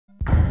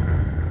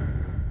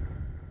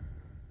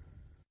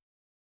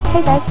Hey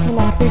guys,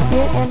 Mettaton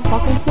here, and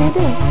welcome to your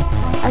dream.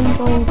 I'm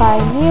joined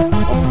by Mia, and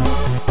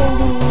it's going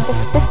to be the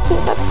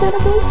 15th episode,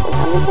 I believe, of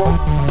Undertale.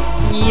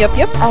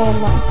 Yep. I am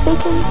not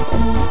mistaken,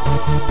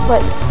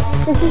 but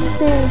this is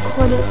being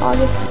recorded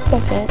August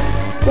 2nd.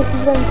 This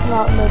is going to come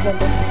out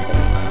November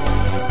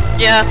 16th.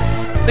 Yeah,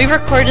 we've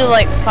recorded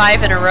like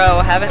 5 in a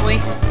row, haven't we?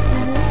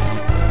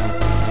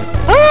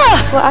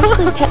 Well,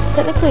 actually,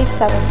 technically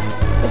 7,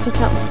 if you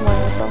count this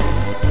morning as well.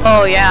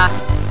 Oh yeah.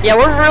 Yeah,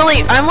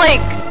 I'm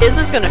like, is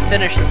this gonna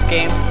finish this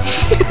game?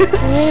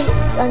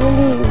 I'm gonna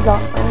be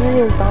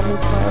a zombie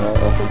tomorrow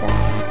right over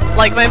there.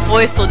 Like, my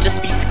voice will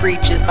just be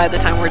screeches by the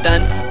time we're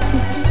done.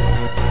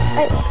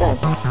 Alright, let's go.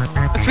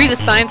 Let's read the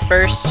signs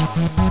first.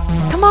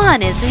 Come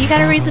on, Izzy, you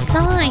gotta read the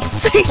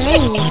signs. Hey,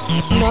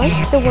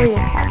 north, the warrior's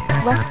path.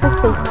 West, the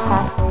sage's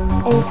path.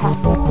 Any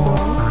path leads to the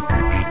end.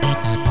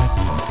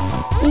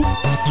 East,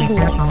 the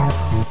end path.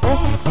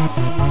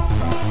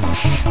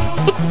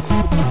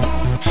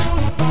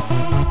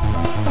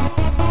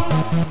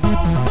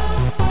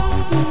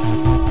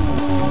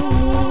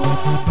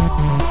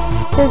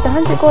 There's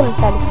 100 gold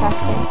inside his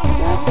satisfaction.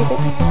 Yeah, I'll take it.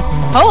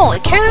 Holy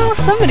cow,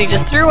 somebody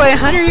just threw away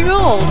 100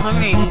 gold. I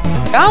mean,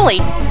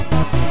 golly.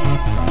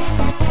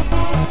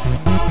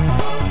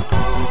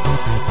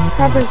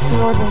 Traverse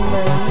northern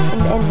room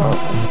and the end will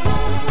open.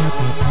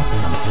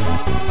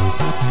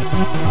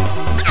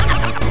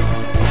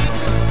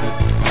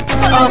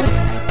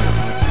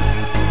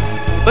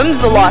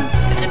 Whimsum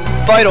and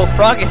Vital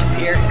Frogget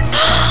appear.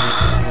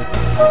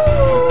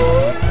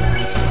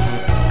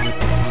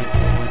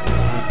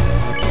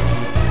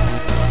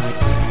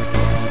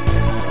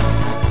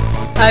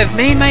 I've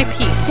made my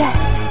peace. Yes.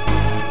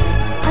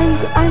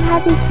 I'm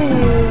happy for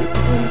you,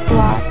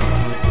 Whimsum.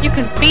 You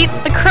can beat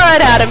the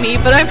crud out of me,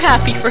 but I'm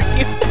happy for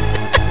you.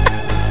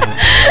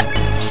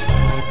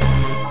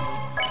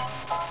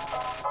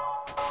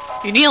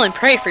 You kneel and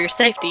pray for your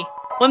safety.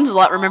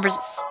 Whimsum remembers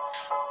it's...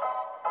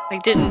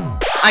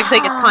 I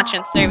think it's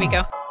conscience. There we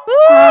go.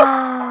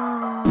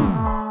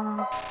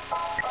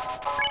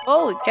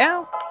 Holy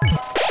cow.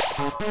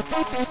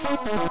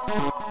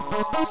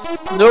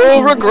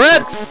 No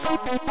regrets!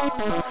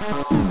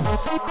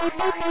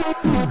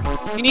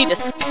 You need to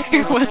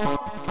spare one.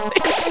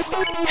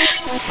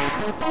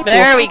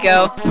 There we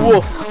go.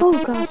 Woof. Oh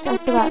gosh, I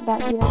forgot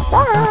that you don't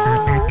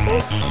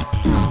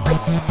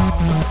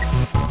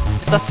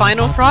It's the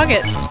final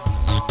frogget.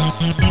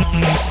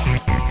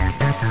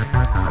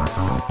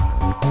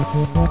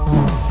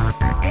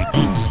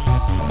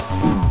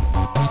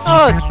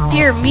 Oh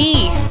dear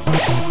me.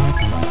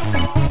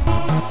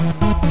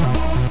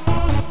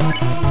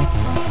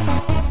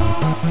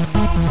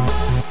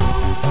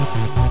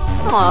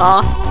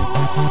 Aww.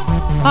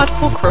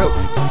 Thoughtful croak.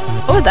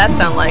 What would that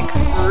sound like?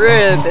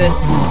 Ribbit.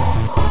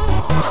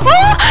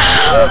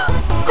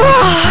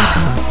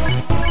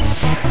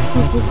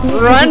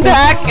 Run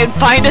back and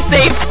find a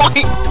save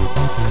point.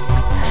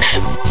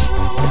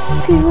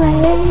 It's too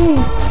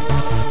late.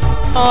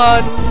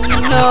 Oh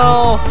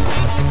no.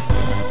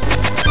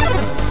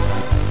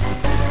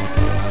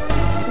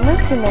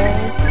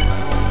 Mercenaries.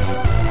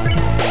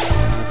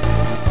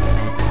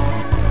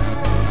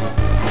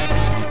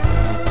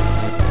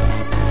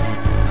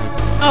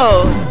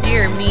 Oh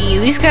dear me,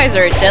 these guys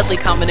are a deadly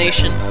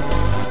combination.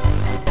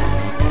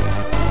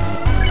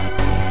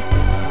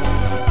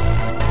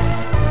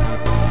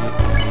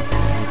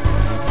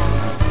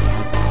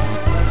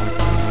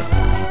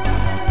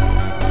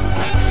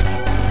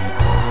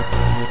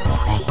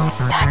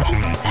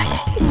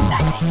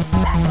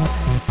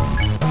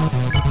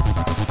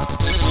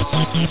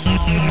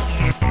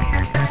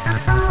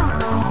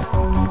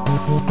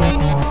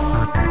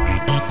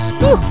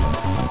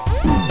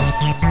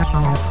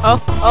 Oh.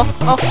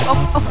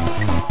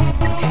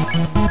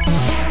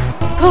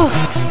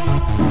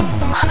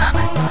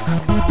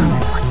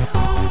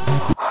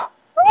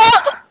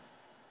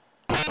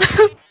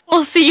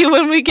 We'll see you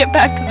when we get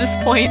back to this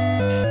point.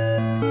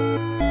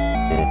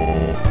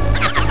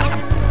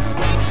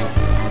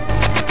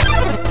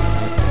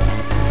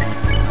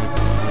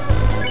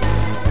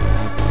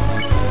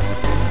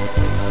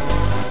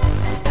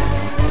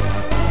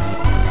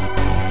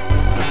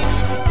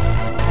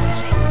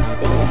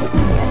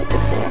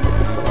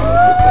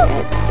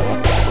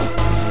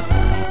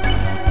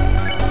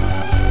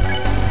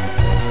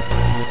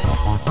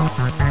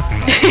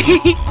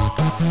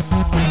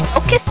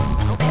 Focus.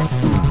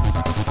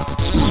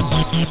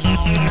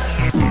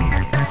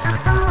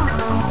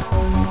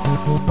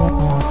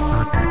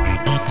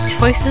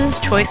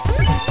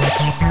 Choices.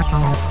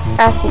 I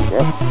have to do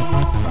this.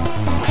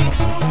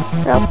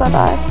 Or else I'll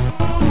die.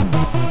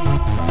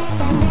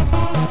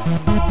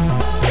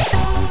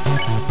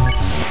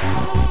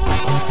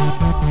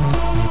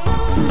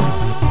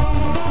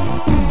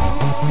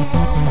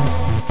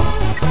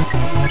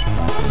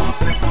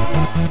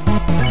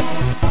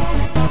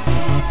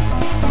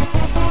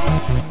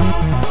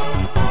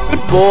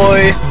 Good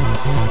boy.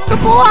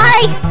 Good boy.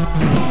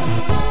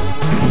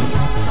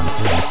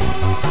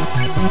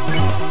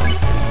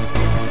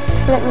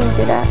 Let me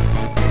do that.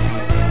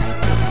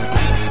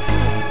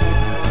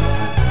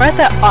 We're at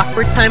that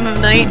awkward time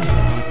of night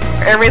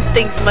where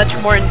everything's much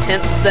more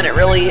intense than it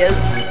really is,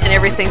 and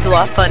everything's a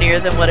lot funnier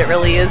than what it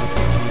really is.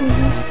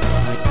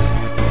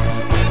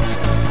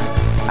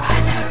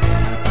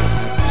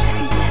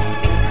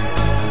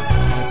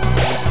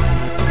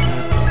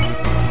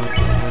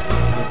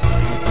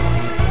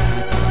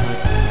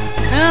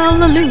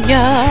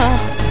 Hallelujah!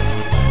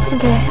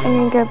 Okay, I'm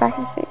gonna go back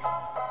and save.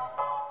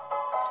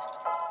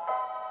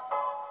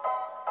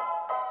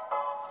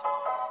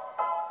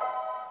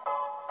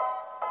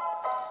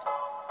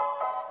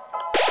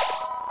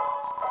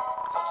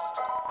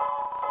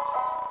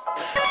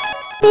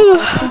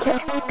 Okay,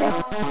 let's go.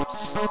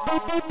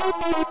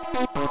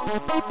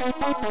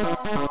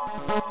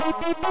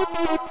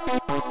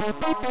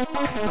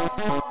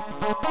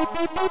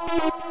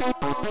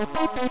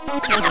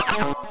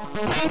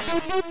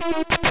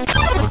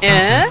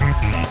 Yeah?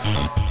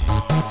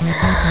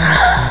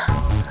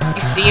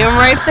 You see him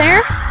right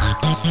there?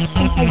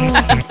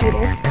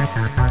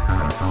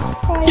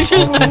 You're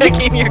just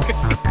hugging your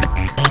computer.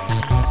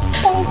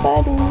 Hi,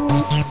 buddy.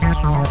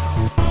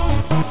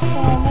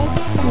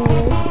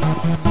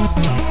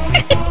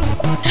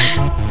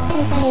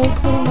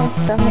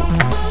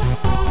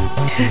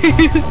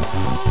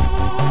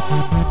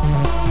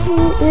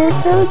 You're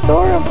so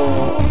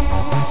adorable.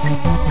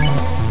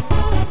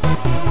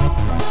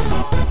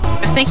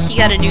 I think he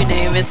got a new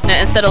name, isn't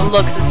it? Instead of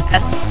Loox, it's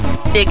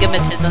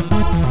Astigmatism.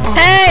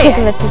 Hey!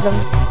 Astigmatism.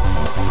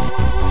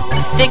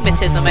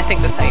 Astigmatism, I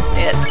think that's how you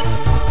say it.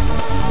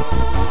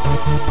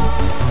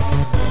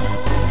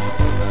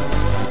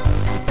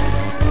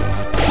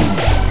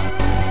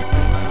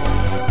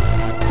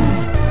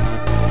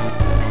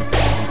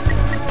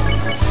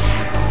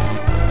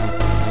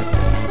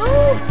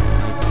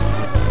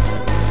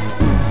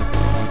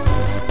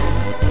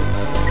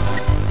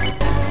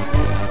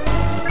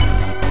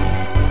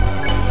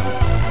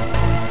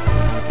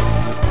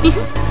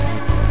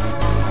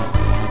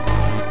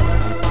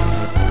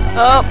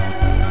 Oh.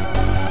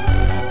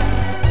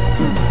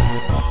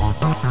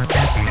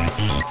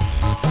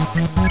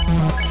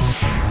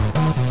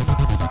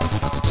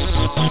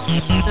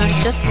 No,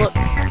 it just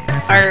looks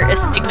our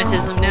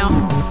astigmatism now.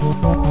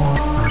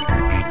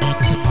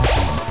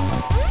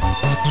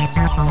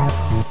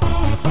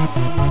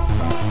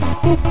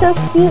 He's so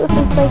cute with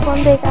his like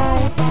one big eye.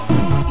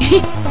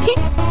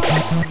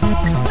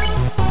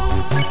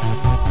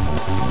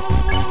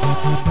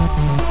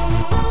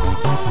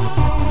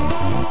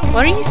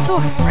 What are you so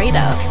afraid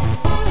of?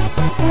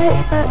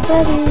 But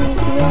buddy,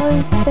 you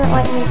always don't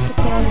like me to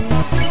candy.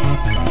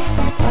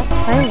 What's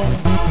fine?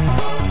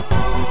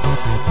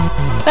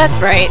 That's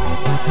right.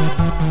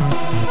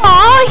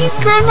 Aw, he's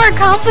grown more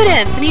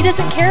confidence and he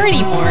doesn't care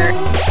anymore.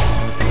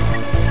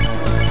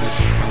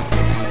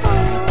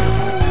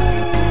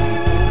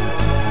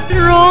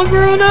 You're all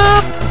grown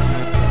up.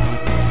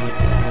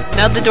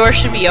 Now the door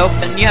should be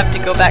open. You have to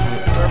go back to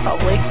the door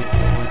probably.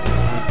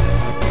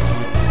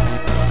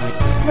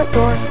 What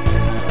door?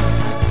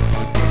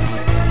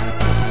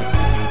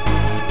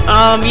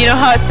 You know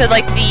how it said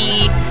like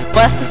the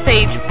west the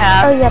sage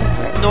path, Oh yeah, that's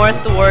right.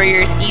 north the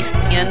warriors, east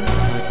the end.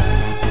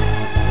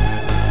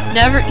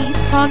 Never eat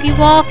soggy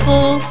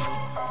waffles.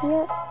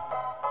 Yep.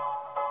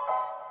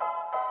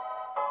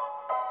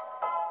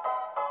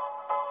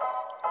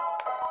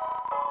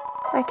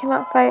 I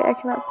cannot fight, I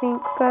cannot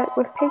think, but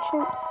with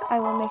patience, I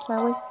will make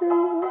my way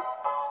through.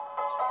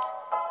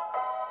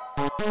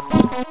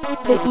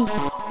 The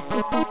east.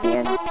 This is the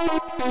end.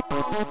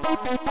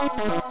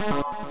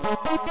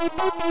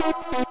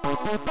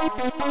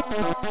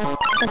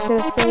 I should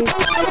have saved.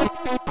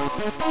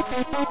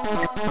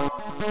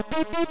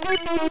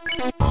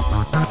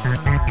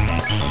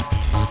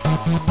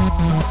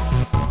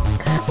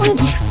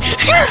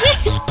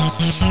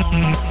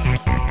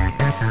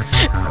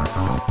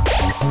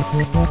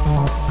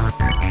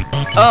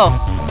 Oh.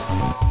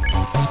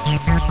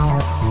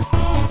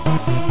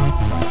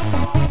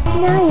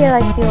 Now you're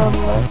like the old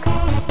Loox.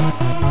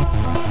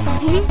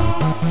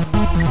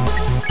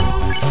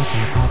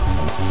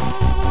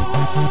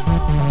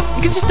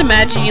 You can just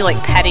imagine you like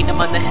patting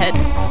him on the head.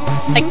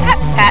 Like pat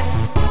pat.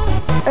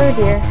 Oh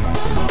dear.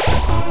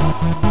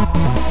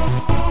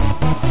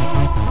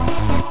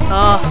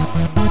 Oh.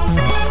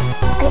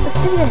 Hey, let's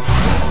do this.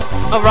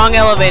 Oh, wrong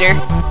elevator.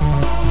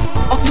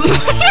 Oh.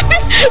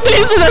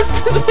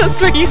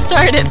 that's where you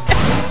started.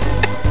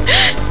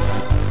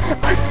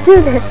 Let's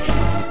do this.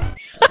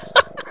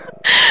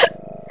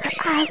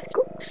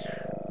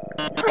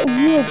 Not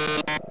you.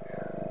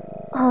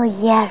 Oh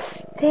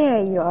yes,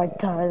 there you are,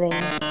 darling.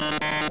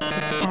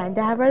 It's time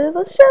to have our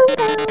little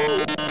showdown.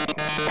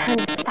 It's time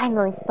to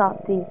finally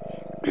stop the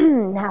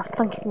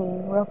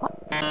malfunctioning robot.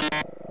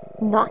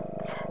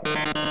 Not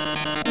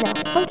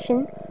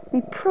malfunction,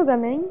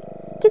 reprogramming,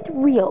 get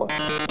real.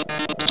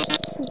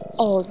 This is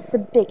all just a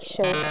big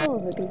show.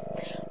 It'll be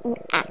an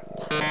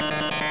act.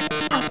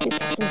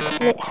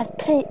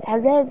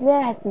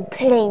 Has been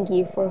playing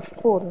you for a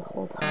fool the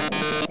whole time.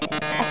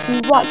 As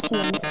we watch you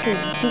on the screen,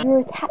 she grew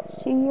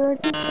attached to your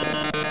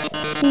adventure.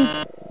 She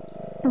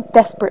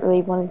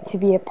desperately wanted to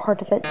be a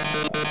part of it.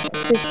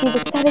 So so she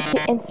decided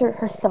to insert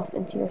herself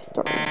into your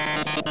story.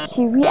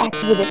 She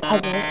reactivated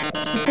puzzles,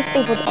 she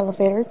disabled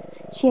elevators,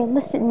 she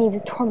enlisted me to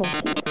torment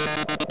you.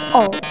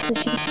 All so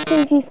she could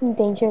save you from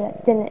danger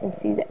that didn't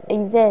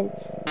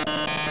exist.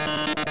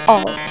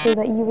 All so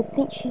that you would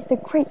think she's the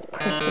great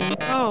person.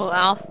 Oh,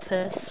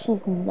 Alphys.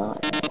 She's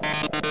not.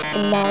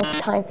 And now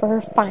it's time for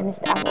her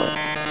finest hour.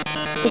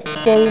 This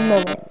very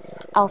moment,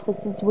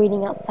 Alphys is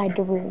waiting outside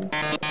the room.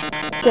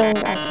 During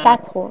our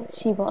battle,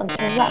 she will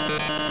interrupt.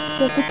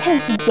 She'll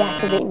pretend to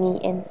deactivate me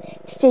in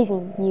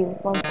saving you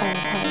one final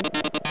time.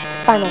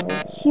 Finally,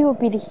 she will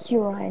be the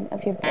heroine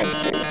of your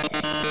adventure.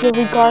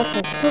 You'll regard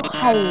her so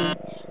highly,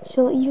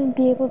 she'll even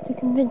be able to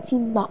convince you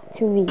not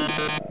to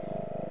leave.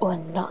 Or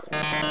not.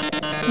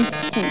 You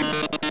see,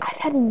 I've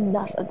had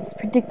enough of this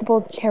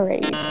predictable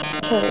charade.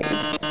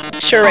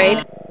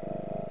 Charade?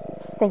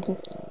 Yes, thank you.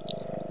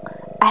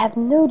 I have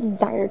no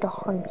desire to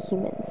harm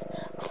humans.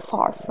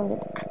 Far from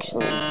it,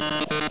 actually.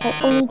 My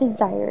only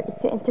desire is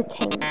to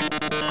entertain.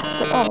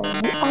 After all,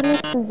 the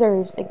audience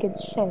deserves a good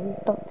show,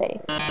 don't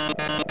they?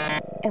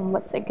 And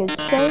what's a good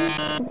show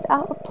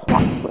without a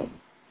plot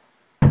twist?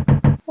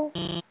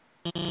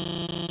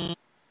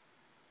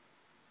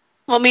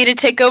 Want me to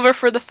take over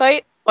for the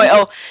fight? Wait,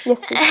 oh.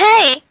 Yes, please.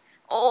 Hey!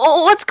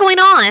 What's going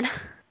on?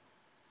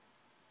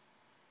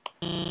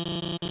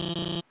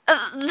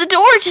 The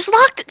door just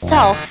locked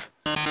itself.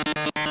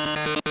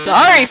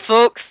 Sorry,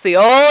 folks. The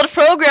old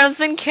program's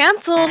been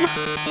cancelled.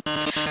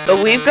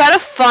 But we've got a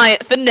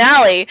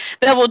finale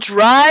that will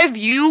drive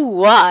you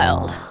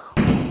wild.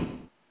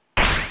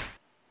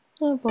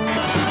 Oh boy.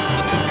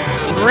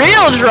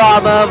 Real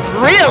drama,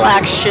 real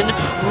action,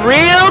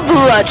 real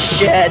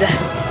bloodshed.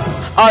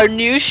 Our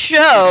new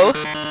show,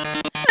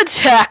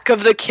 Attack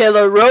of the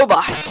Killer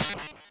Robot.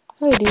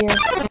 Oh dear.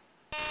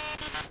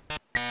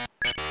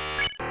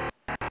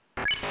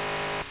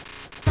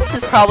 This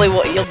is probably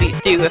what you'll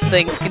do if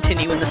things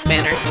continue in this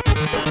manner.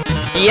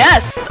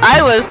 Yes,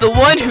 I was the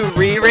one who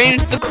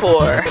rearranged the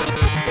core.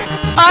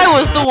 I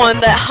was the one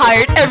that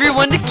hired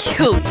everyone to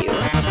kill you.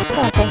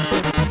 Oh, thank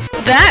you.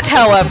 That,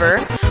 however,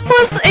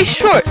 was a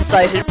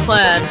short-sighted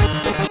plan.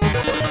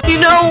 You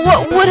know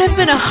what would have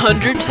been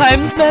 100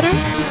 times better?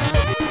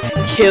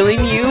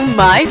 Killing you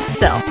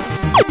myself.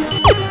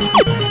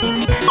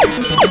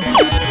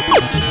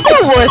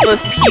 A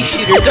worthless pea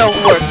shooter don't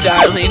work,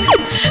 darling.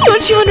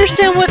 Don't you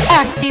understand what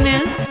acting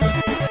is?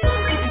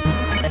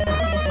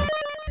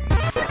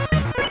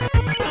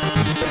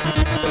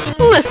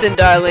 Listen,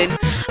 darling.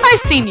 I've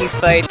seen you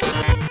fight.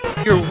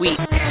 You're weak.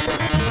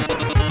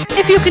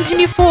 If you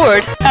continue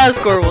forward,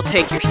 Asgore will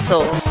take your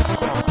soul.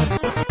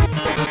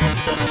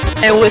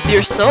 And with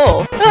your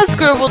soul,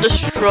 Asgore will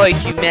destroy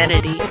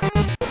humanity.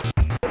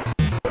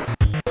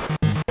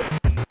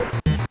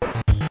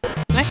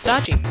 Nice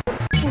dodging.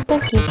 Oh,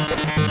 thank you.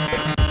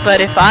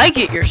 But if I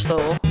get your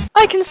soul,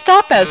 I can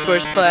stop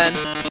Asgore's plan.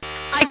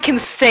 I can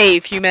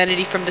save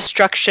humanity from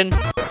destruction.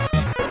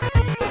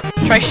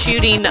 Try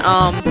shooting,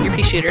 your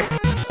pea shooter.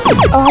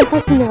 Oh, I'm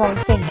pressing the wrong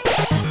thing.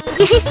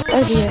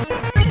 Oh dear.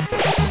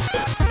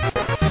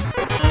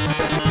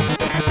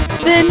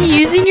 Then,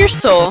 using your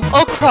soul,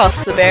 I'll cross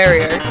the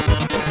barrier.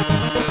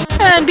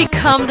 And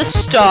become the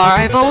star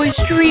I've always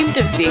dreamed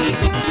of being.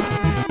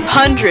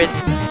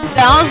 Hundreds,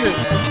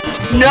 thousands,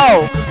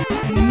 no,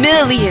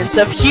 millions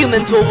of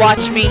humans will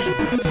watch me.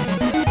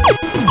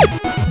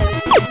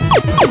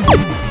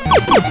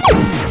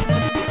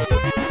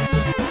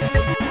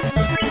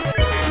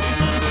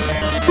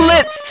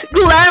 Glitz,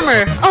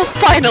 glamour, I'll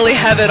finally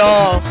have it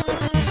all.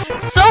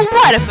 So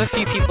what if a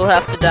few people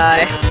have to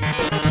die?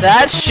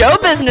 That's show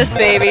business,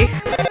 baby.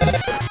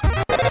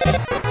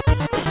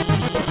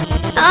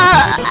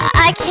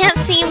 I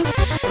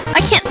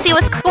can't see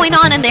what's going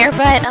on in there,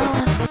 but,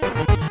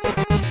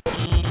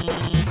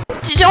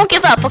 don't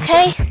give up,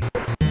 okay?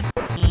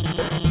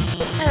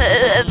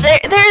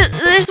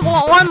 There's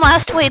one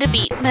last way to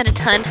beat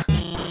Mettaton.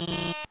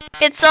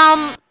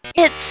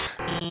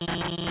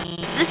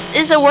 This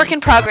is a work in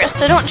progress,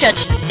 so don't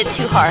judge it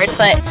too hard,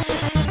 but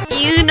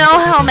you know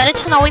how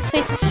Mettaton always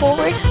faces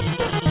forward?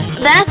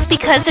 That's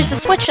because there's a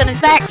switch on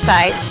his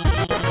backside.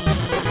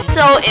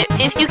 So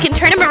if you can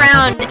turn him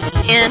around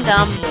and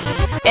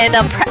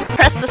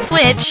press the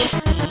switch,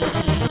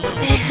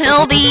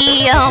 he'll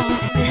be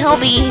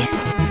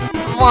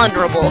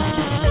vulnerable.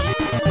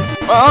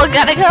 Well,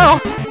 gotta go.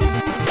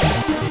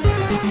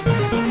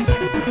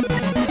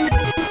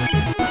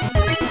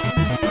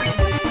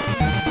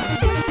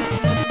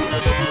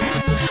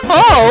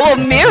 Oh, a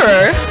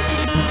mirror!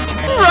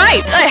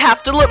 Right, I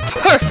have to look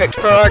perfect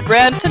for our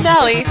grand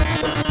finale.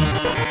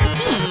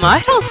 I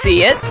don't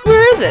see it.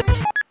 Where is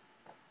it?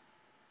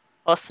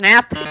 Oh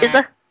snap,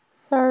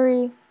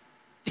 Sorry.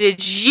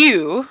 Did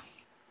you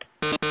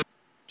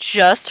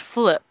just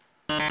flip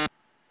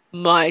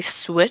my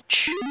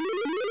switch?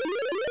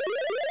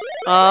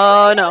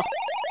 Oh no.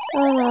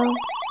 Oh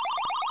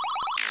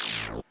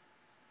no.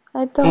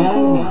 I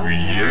don't goof.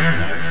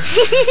 Yes.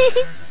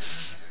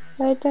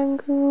 I don't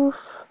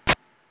goof.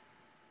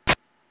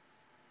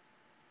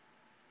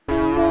 I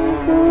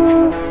don't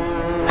goof.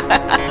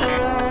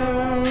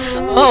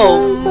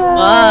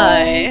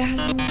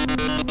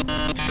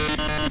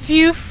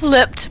 you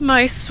flipped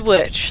my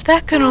switch,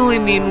 that can only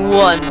mean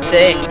one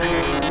thing.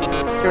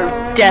 You're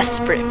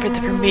desperate for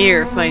the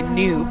premiere of my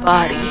new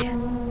body.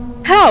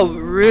 How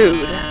rude.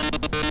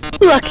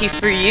 Lucky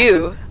for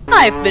you,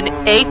 I've been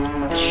aching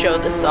to show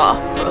this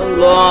off for a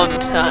long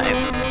time.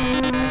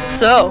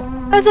 So,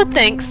 as a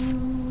thanks,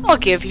 I'll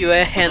give you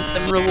a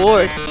handsome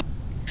reward.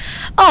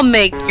 I'll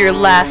make your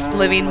last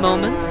living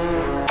moments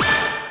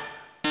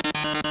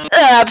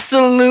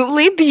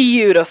absolutely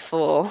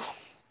beautiful.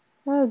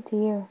 Oh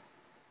dear.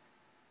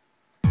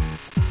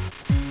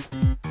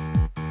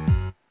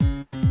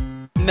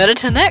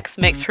 Mettaton X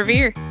makes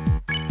Prevere.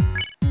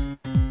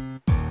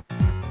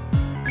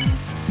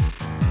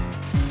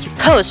 You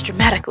pose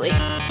dramatically.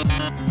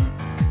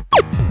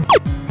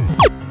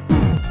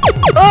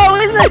 Oh,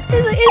 is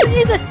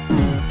it?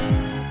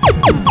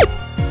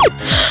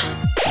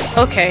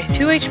 Okay,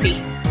 2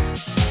 HP.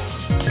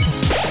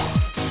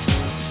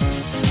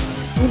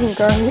 Eating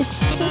garbage.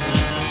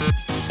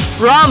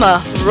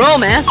 Drama,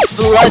 romance,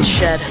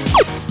 bloodshed.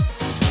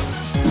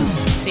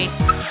 See?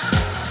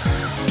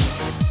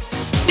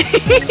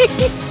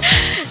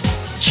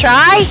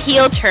 Try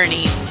heel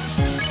turning.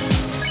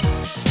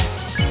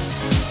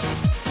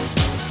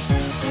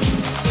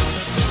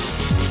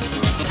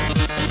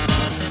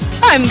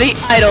 I'm the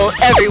idol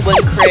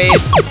everyone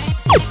craves.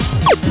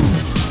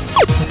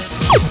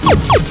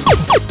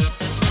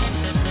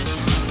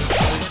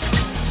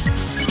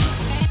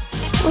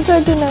 What do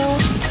I do now?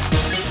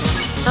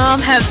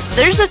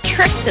 There's a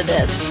trick to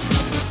this.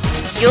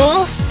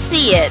 You'll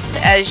see it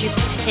as you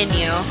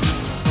continue.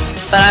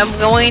 But I'm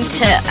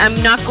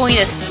not going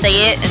to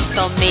say it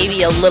until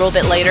maybe a little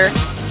bit later,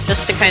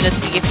 just to kind of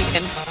see if you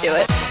can do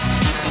it.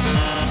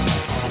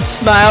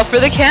 Smile for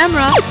the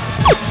camera.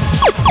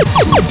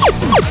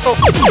 Oh.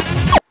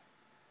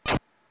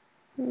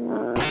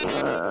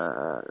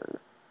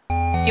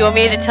 You want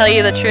me to tell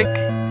you the trick?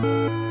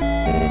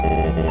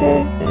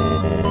 Sure.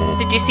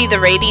 Did you see the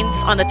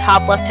ratings on the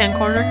top left-hand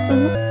corner?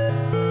 Mm-hmm.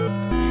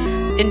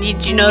 And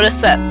did you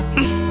notice that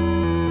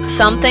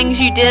some things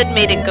you did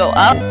made it go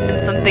up, and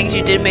some things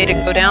you did made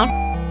it go down?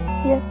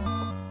 Yes.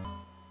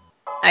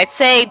 I'd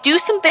say do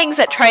some things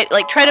that try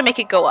to make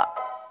it go up.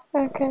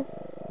 Okay.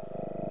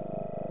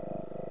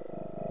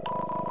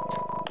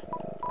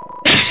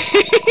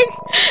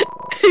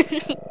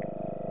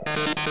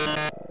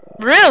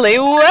 Really?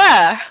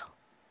 Where?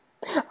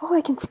 Oh,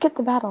 I can skip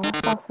the battle.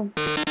 That's awesome.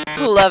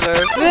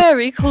 Clever.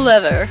 Very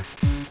clever.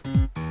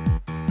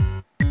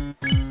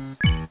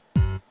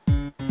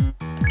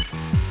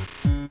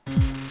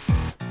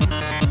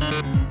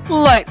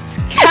 Lights,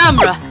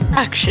 camera,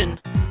 action.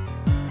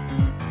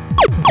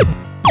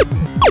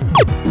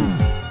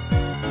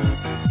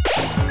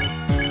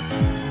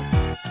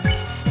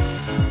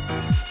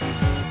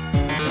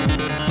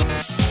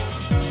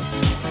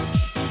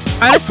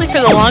 Honestly, for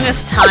the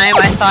longest time,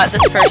 I thought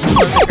this person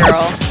was a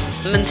girl.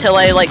 Until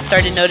I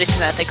started noticing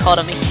that they called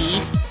him a he.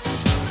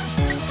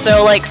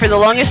 So for the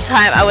longest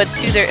time, I would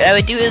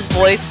do his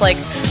voice like,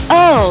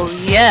 oh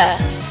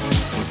yes,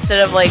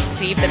 instead of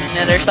beeping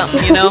it or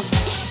something, you know.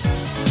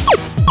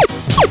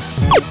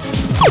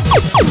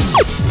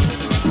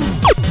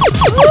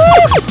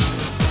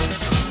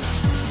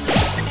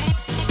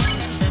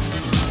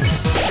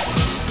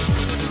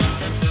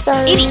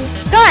 Sorry. Eating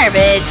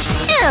garbage.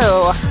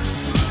 Ew.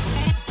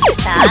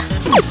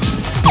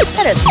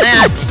 Better than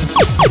that.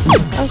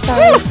 I'm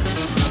sorry.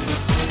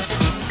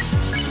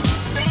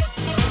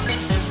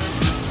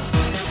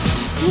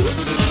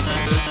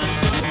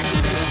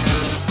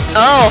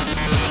 Oh,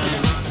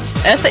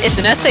 it's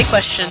an essay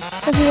question.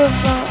 If you have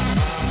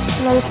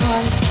another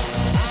time,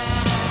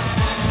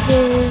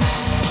 please.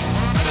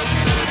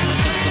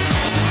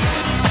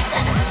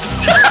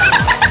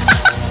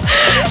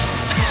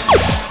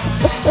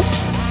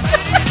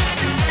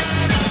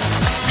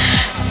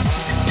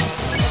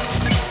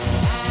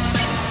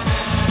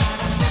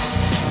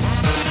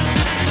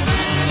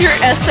 Your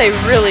essay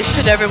really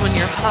should everyone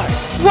your heart.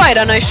 Why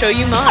don't I show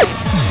you mine?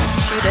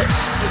 Shoot it.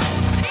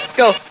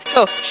 Go,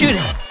 shoot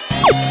it.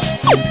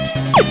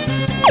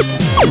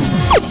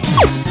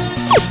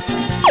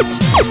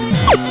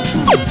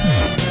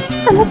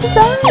 I'm about to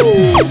die!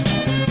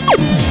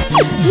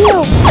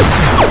 No!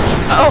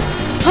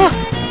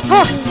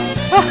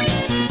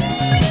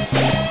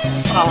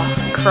 Oh,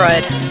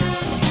 crud.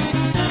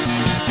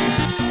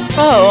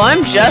 Oh,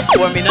 I'm just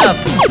warming up.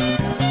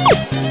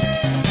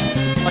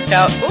 Watch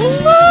out. Ooh!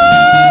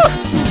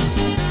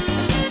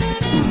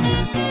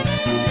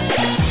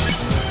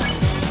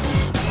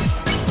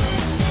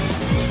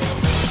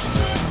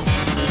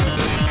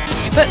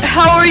 But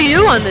how are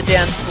you on the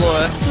dance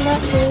floor?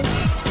 Not good.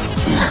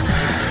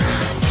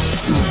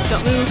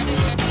 Don't move.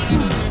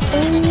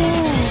 Oh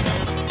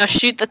yeah. Now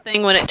shoot the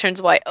thing when it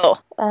turns white. Oh.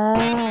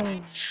 Oh.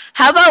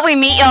 How about we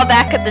meet y'all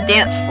back at the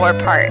dance floor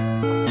part?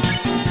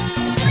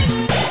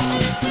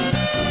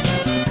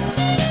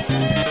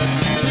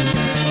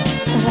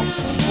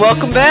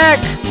 Welcome back!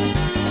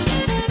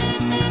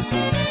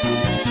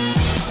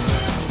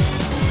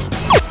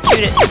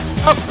 Shoot it.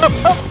 Oh,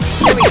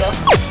 there we go.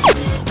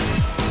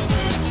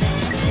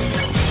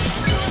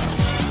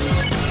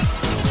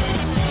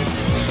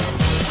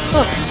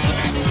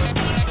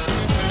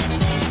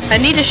 I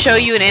need to show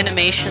you an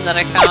animation that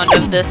I found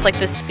of this, like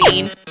this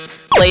scene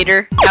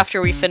later after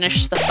we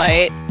finish the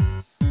fight,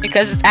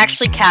 because it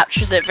actually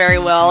captures it very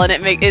well, and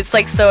it's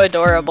like so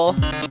adorable.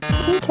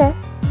 Okay.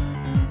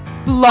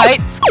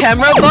 Lights,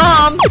 camera,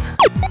 bombs.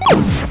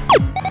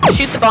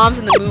 Shoot the bombs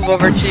and then move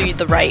over to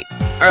the right,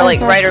 or like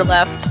right or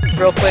left,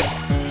 real quick.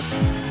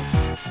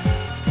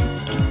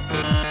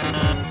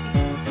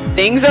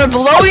 Things are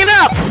blowing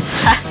up.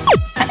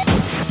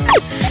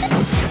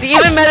 See,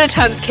 even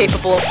Mettaton's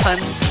capable of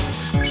puns.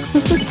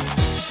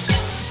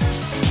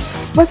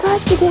 What do I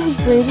have to get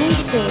his rating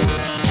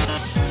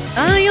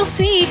to? You'll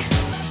see.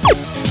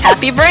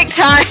 Happy break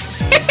time!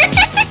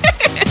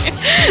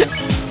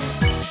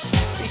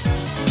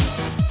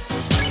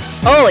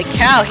 Holy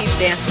cow, he's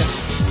dancing.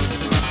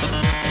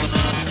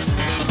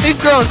 We've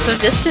grown so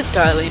distant,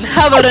 darling.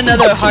 How about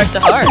another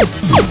heart-to-heart?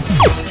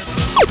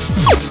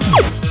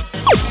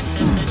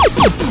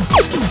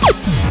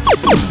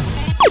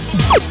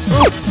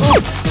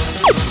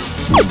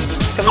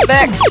 Coming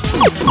back.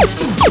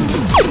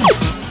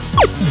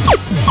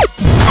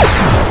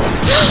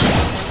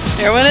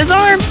 There went his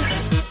arms.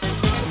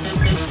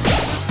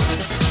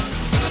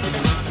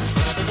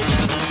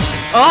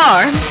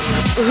 Arms?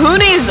 Who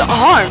needs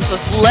arms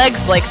with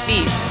legs like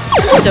these?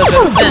 Still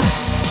good win.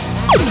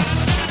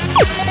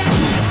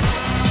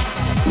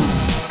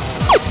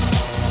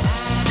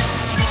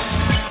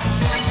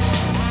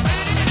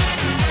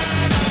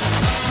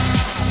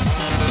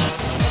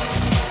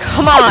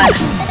 Come on.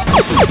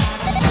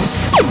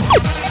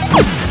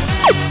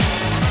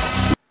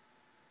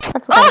 I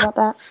forgot about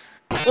that.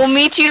 We'll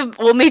meet you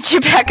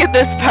back at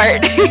this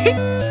part.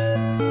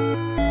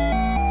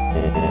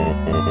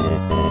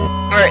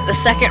 Or the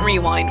second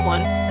rewind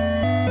one.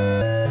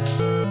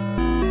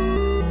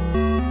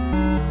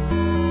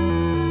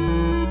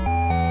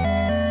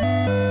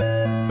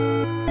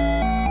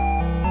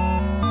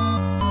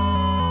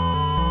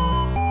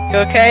 You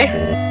okay?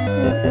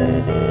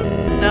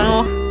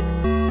 No?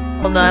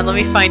 Hold on, let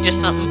me find you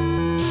something.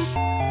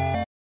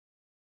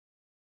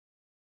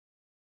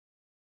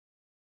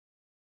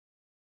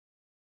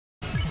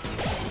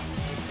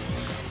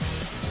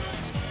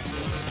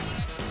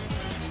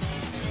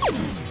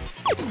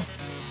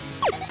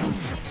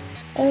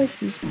 Oh,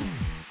 jeez.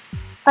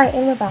 Alright,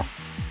 and we're back.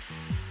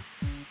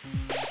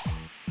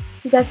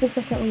 That's the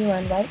second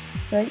rewind, right?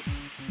 Right?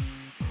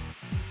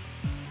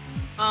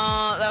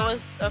 That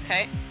was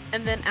okay.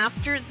 And then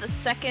after the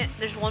second,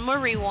 there's one more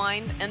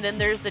rewind, and then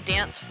there's the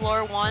dance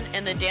floor 1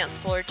 and the dance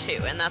floor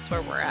 2, and that's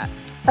where we're at.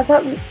 I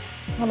thought we...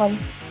 Hold on.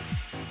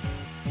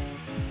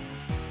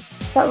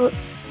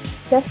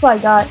 That's what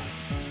I got.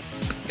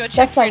 Go check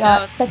That's what I your got.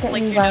 notes, Second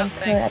like your rewind note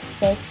per thing.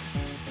 episode.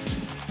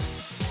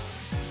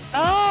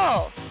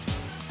 Oh!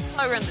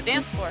 Oh, we're on the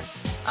dance floor.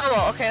 Oh,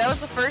 well, okay, that was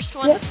the first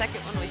one, Yep. the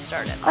second one we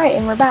started. Alright,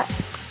 and we're back.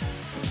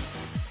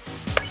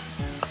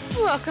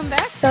 Welcome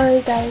back.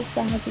 Sorry guys,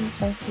 I have been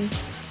funky.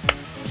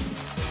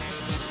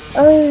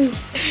 Oh!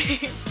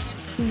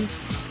 Jeez.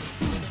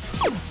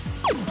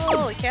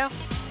 Holy cow.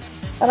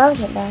 Oh, that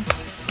wasn't bad.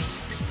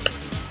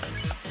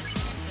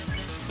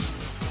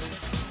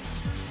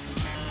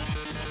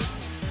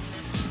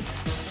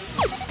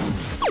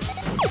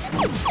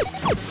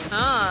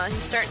 Ah,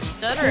 he's starting to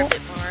stutter a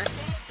bit more.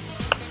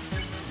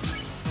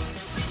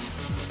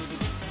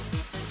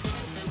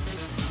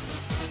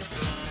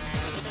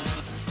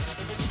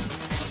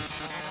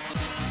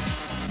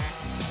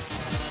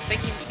 I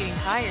think he's getting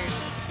tired.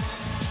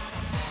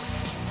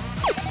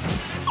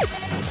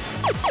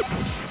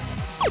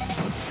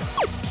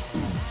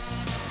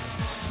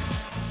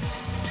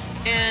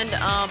 And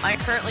I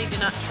currently do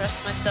not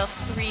trust myself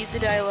to read the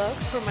dialogue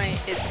for my.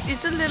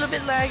 It's a little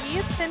bit laggy.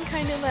 It's been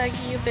kind of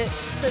laggy a bit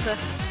for the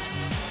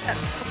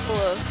past couple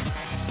of,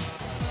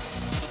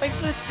 like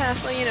this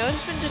past, like, you know,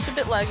 it's been just a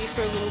bit laggy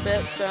for a little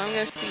bit. So I'm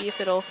gonna see if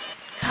it'll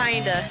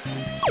kinda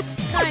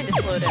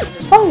slow down.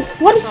 Just Oh,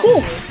 what is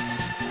this?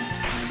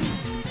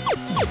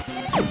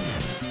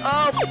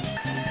 Oh,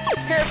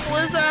 careful,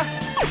 Lizza.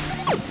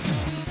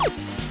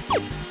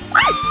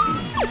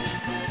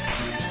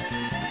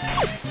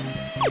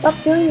 Stop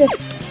doing this.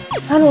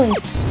 Tunneling.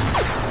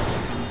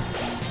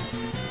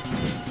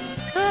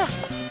 Oh,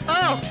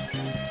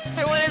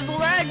 I want his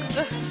legs.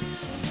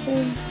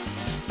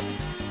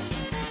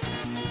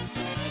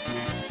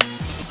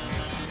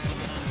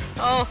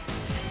 Oh,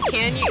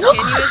 can you,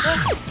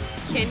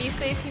 Izza? Can you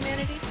save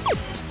humanity?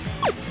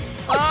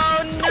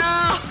 Oh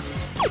no!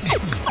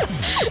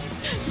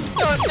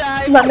 Don't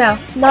die. Not now.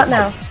 Not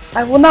now.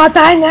 I will not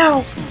die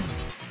now.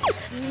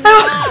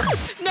 No!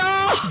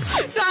 No!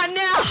 Not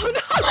now!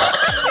 No!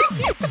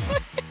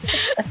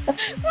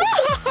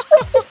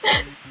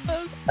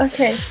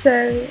 Okay,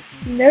 so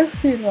no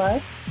food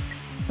left.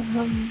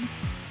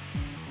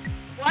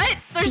 What?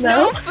 There's No?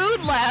 no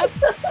food left!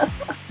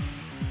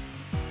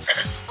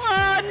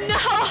 Oh no!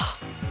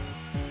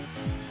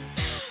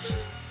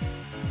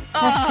 Oh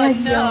Hashtag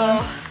no!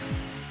 yellow.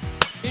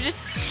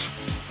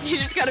 You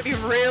just gotta be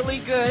really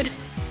good.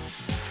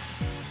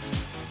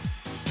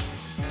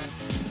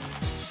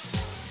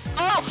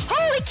 Oh! Whoa!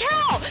 Holy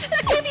cow!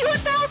 That gave you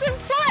 1,000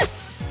 plus!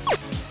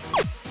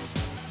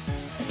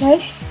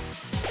 Okay.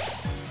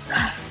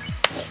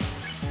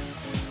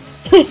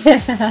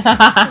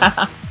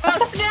 Oh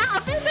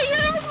snap! Is that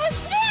you're almost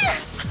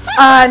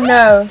there?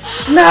 No.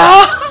 No!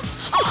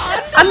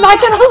 Oh, I'm not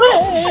gonna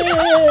live!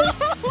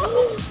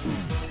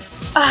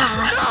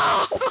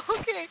 Ah. no!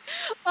 Okay.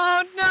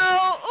 Oh no!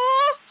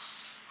 Oh!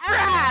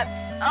 Rats!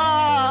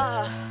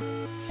 Oh!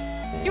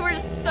 You were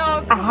so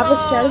close! I have a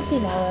strategy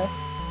now.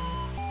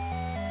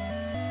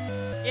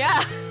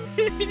 Yeah.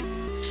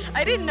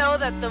 I didn't know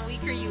that the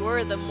weaker you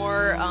were, the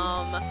more,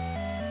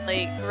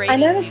 like, ratings I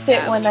noticed you it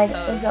got when you I was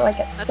post. at like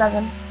at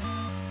 7.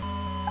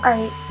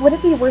 Alright, would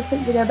it be worth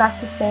it to go back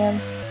to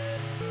Sam's?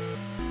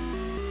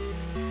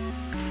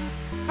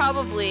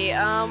 Probably.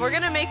 We're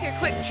gonna make a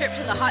quick trip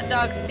to the hot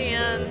dog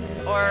stand,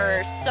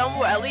 or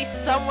somewhere, at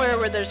least somewhere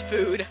where there's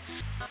food.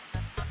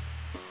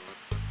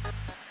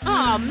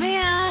 Oh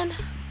man!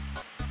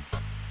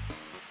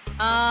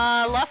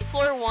 Left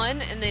floor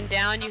 1, and then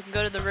down you can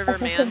go to the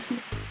Riverman.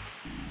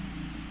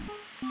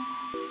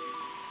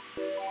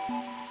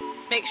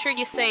 Make sure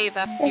you save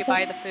after you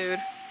buy the food.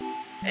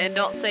 And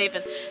don't save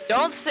in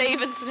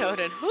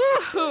Snowden.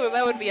 Woohoo!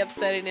 That would be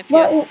upsetting if you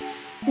Well,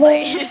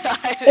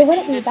 died. it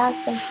wouldn't be bad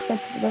if I just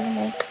went to the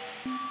Riverman.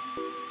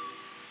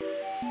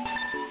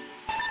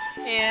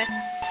 Yeah.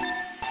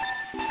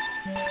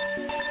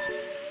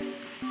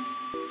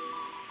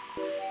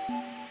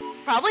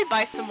 Probably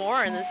buy some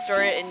more and then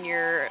store it in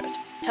your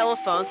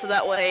telephone, so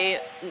that way,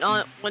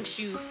 once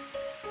you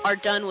are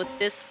done with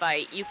this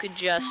fight, you could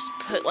just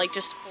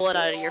just pull it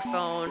out of your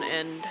phone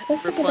and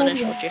That's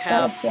replenish what you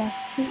have. Yeah,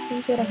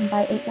 200, I can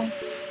buy 8 more.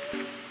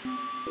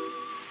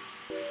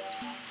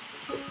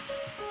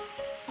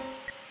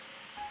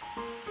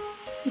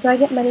 Do I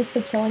get money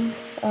for killing,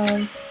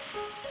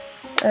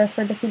 or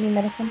for defeating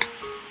Mettaton?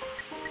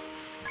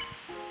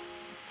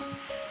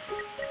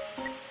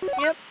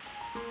 Yep.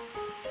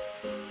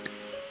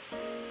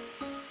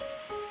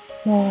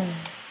 No.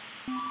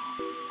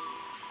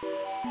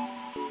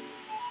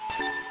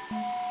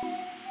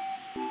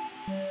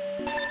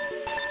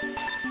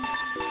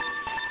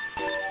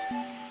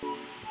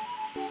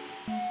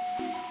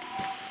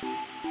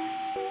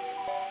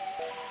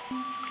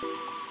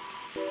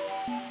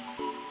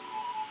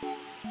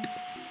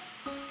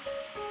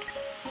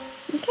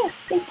 Okay,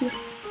 thank you.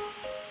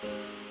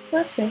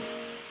 Not sure.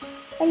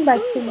 I can buy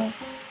 2 more.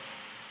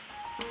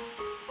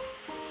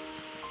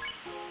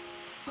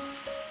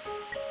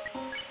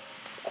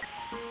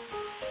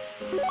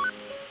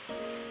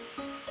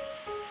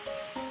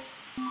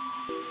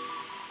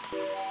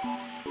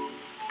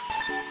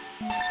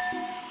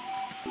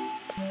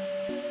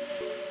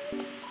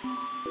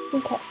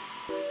 Okay.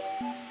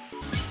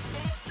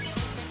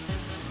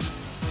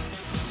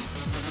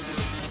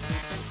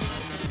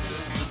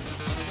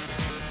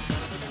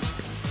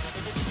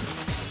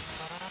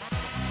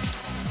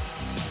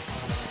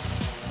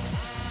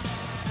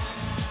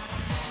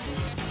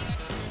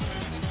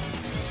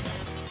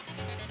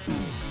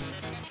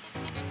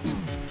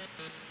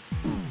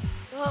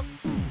 Well,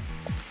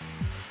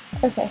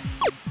 Okay.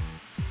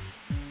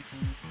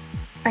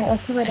 Alright,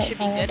 let's see what I should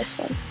be buy on good. this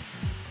one.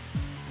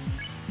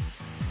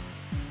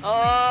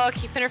 oh,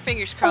 keeping her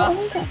fingers Oh, I only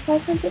crossed. got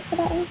 500 for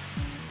that one.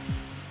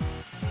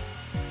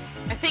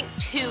 I think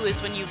 2 is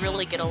when you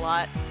really get a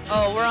lot.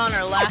 Oh, we're on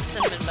our last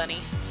cinnamon bunny.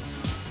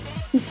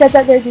 You said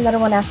that there's another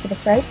one after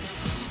this, right?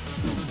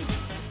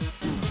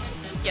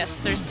 Yes,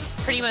 there's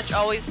pretty much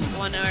always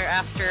one or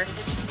after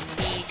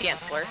the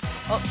dance floor.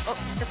 Oh,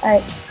 careful.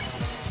 Alright.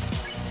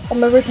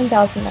 I'm over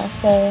 10,000 now,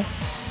 so...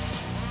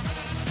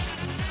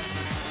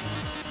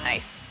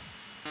 Nice.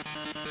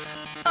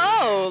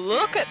 Oh,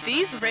 look at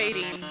these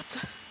ratings.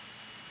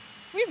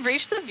 We've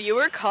reached the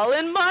viewer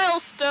call-in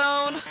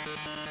milestone.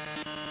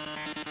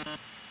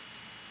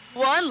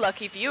 One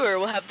lucky viewer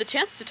will have the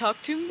chance to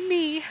talk to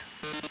me.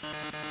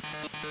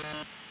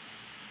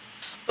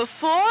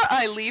 Before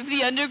I leave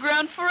the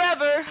underground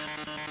forever.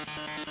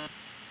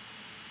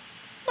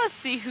 Let's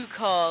see who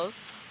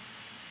calls.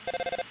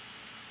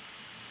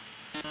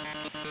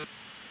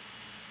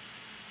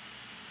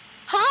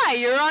 Hi,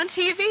 you're on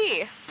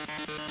TV.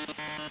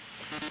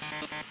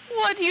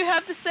 What do you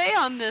have to say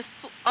on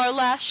this, our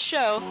last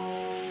show?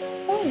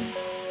 Oh.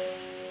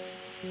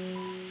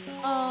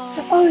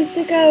 Oh, it's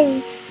a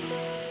ghost.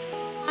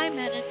 hi,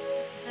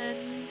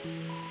 Mettaton.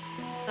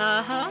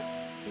 Uh-huh.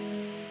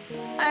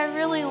 I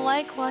really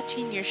like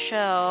watching your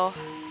show.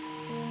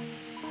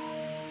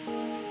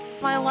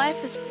 My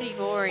life is pretty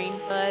boring,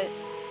 but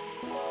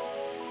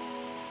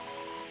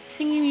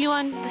seeing you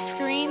on the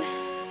screen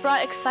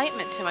brought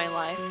excitement to my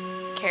life,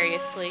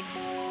 curiously.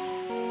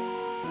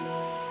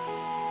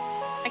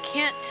 I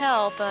can't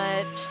tell,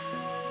 but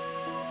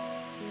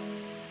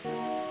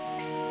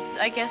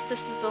I guess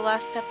this is the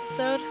last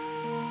episode.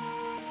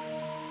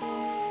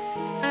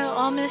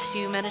 I'll miss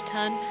you,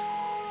 Mettaton.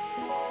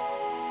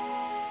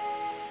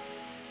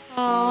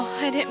 Oh,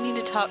 I didn't mean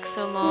to talk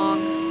so long.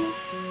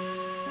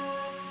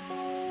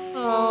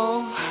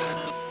 Oh.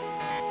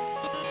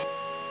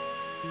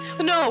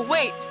 No,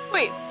 wait!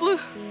 Wait, blue.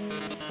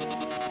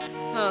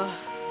 Oh.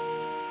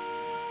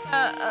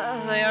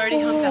 They already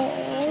hung out.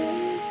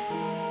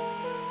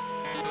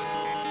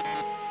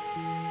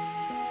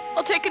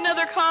 I'll take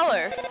another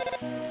caller.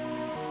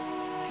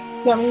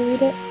 You want me to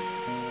read it?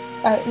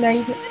 No,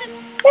 you can.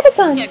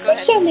 Mettaton, Yeah, go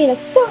this ahead. show made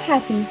us so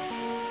happy.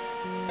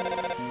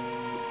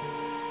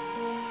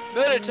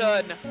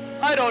 Mettaton,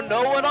 I don't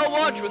know what I'll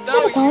watch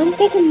without you. Mettaton,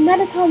 there's a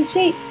Mettaton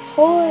shaped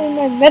hole in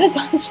my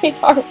Mettaton shaped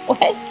heart.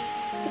 What?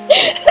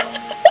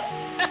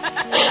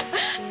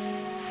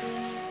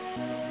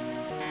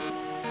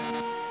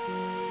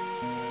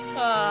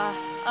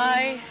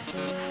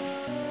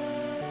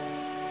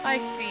 I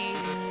see.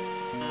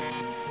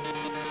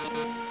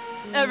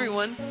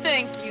 Everyone,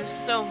 thank you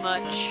so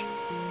much.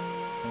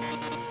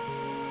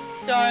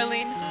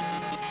 Darling,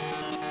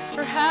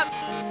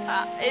 perhaps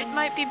it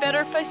might be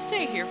better if I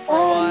stay here for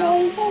a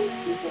while.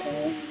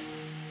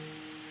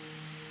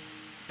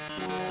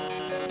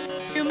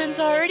 Humans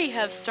already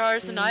have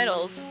stars and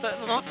idols, but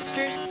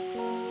monsters,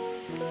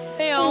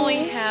 they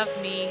only have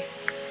me.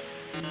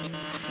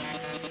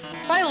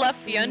 If I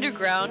left the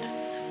underground,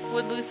 it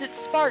would lose its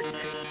spark.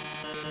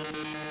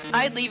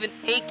 I'd leave an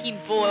aching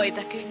void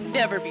that could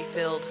never be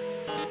filled.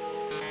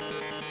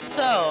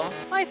 So,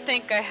 I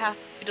think I have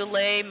to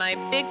delay my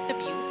big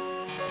debut.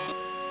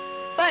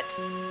 But,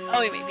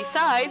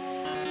 besides,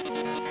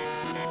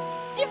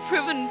 you've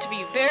proven to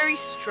be very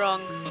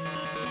strong.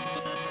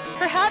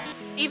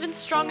 Perhaps even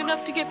strong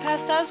enough to get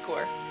past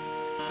Asgore.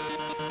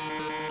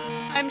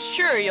 I'm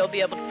sure you'll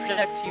be able to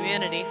protect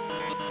humanity.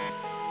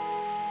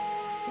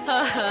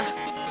 Haha.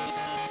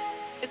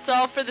 It's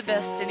all for the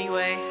best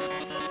anyway.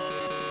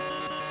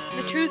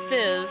 The truth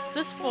is,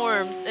 this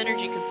form's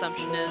energy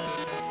consumption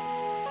is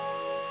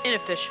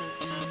inefficient.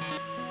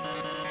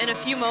 In a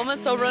few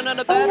moments I'll run out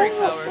of battery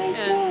power,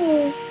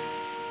 and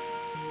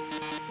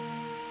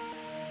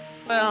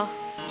well,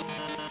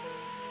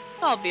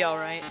 I'll be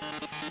alright.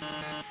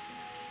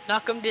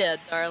 Knock 'em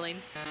dead,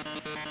 darling.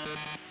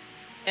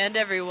 And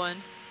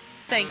everyone,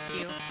 thank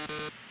you.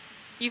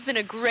 You've been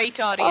a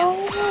great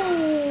audience.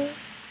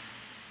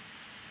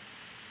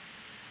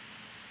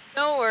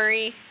 Don't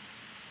worry.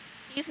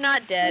 He's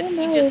not dead.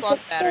 He just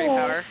lost battery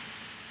power.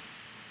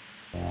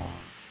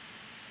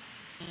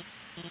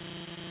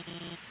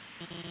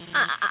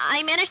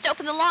 I managed to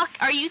open the lock.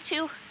 Are you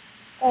too?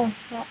 Oh,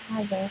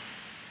 hi there.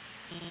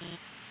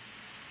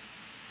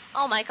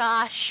 Oh my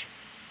gosh.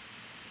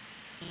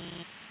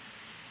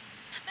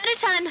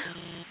 Mettaton!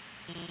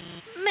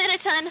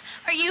 Mettaton,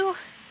 are you...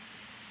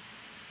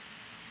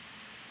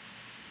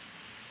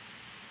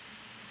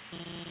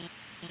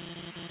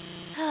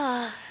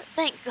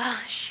 Thank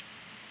gosh.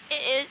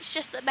 It's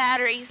just the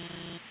batteries.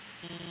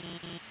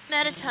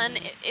 Mettaton,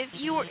 if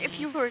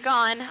you were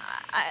gone,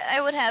 I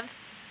would have...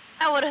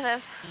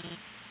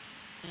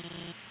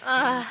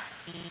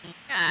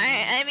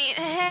 I mean,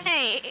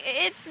 hey,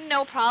 it's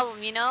no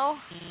problem, you know?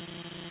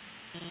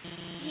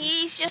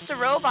 He's just a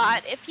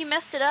robot. If you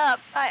messed it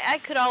up, I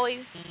could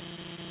always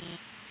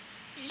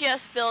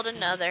just build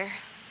another.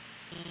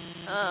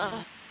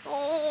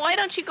 Why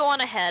don't you go on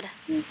ahead?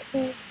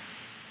 Okay.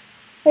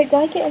 Wait, did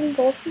I get any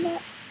gold from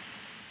that?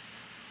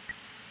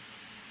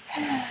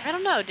 I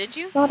don't know, did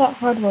you? Not that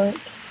hard work.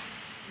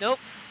 Nope.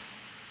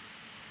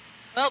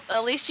 Well,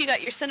 at least you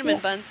got your cinnamon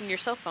buns and your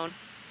cell phone.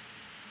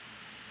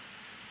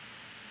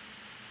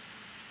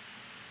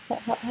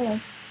 Hello.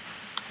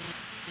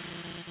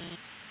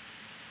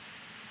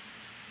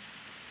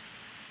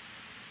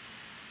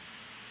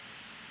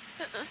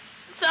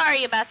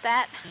 Sorry about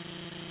that.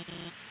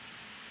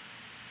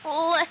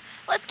 Well,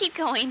 let's keep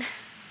going.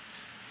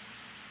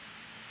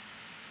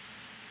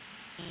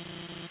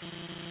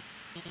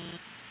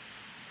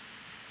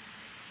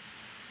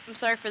 I'm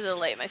sorry for the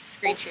delay. My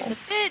screen share's a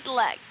bit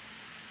lag.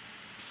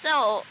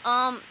 So,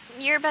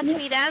 you're about to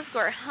meet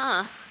Asgore,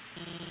 huh?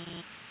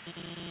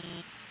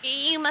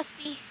 You must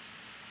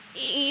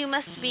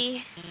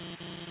be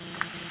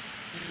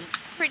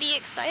pretty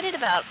excited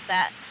about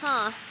that,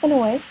 huh? In a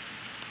way.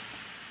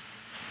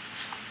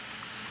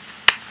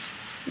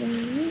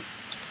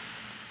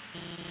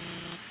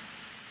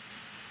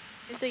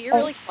 Lisa, you're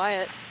really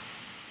quiet.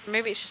 Or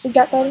maybe it's just... Is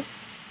that better?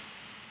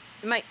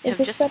 It might Is have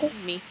this just better?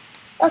 been me.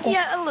 Okay.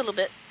 Yeah, a little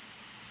bit.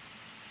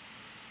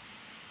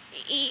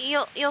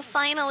 You'll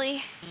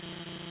finally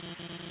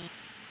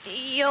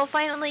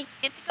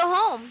get to go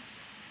home.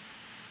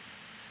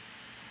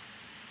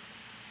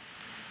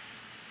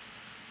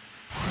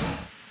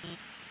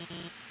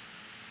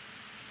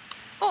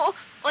 Oh,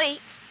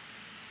 wait.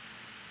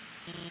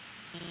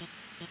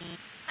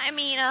 I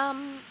mean,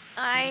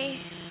 I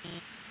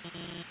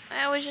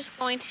was just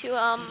going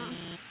to,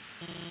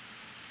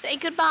 say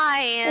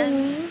goodbye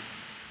and...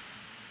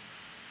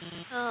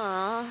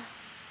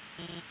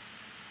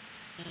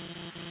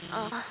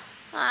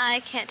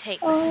 I can't take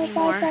this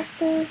anymore. Bye,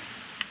 Doctor.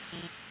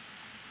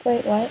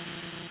 Wait, what?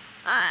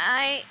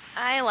 I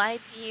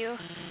lied to you.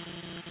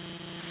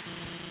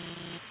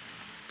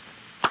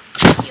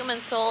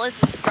 Human soul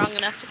isn't strong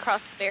enough to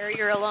cross the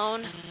barrier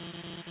alone.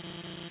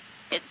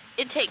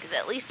 It takes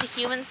at least a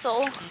human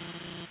soul.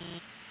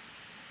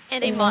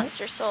 And a Mhm.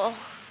 monster soul.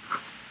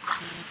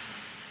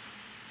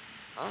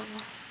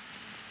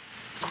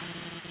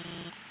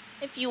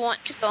 If you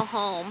want to go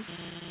home,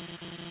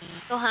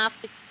 you'll have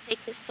to take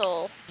his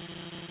soul.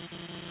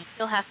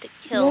 You'll have to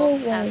kill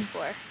No way.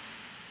 Asgore.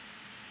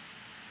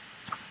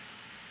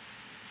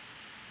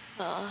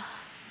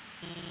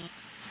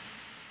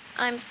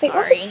 I'm Wait, what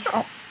sorry. was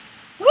that?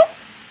 What?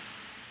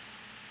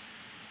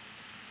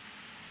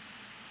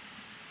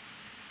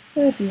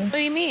 Oh dear. What do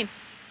you mean?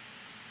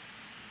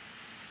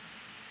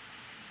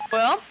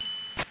 Well,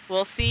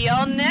 we'll see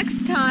y'all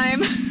next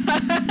time.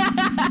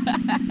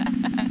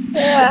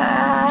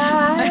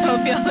 I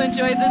hope y'all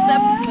enjoyed this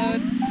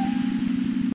episode.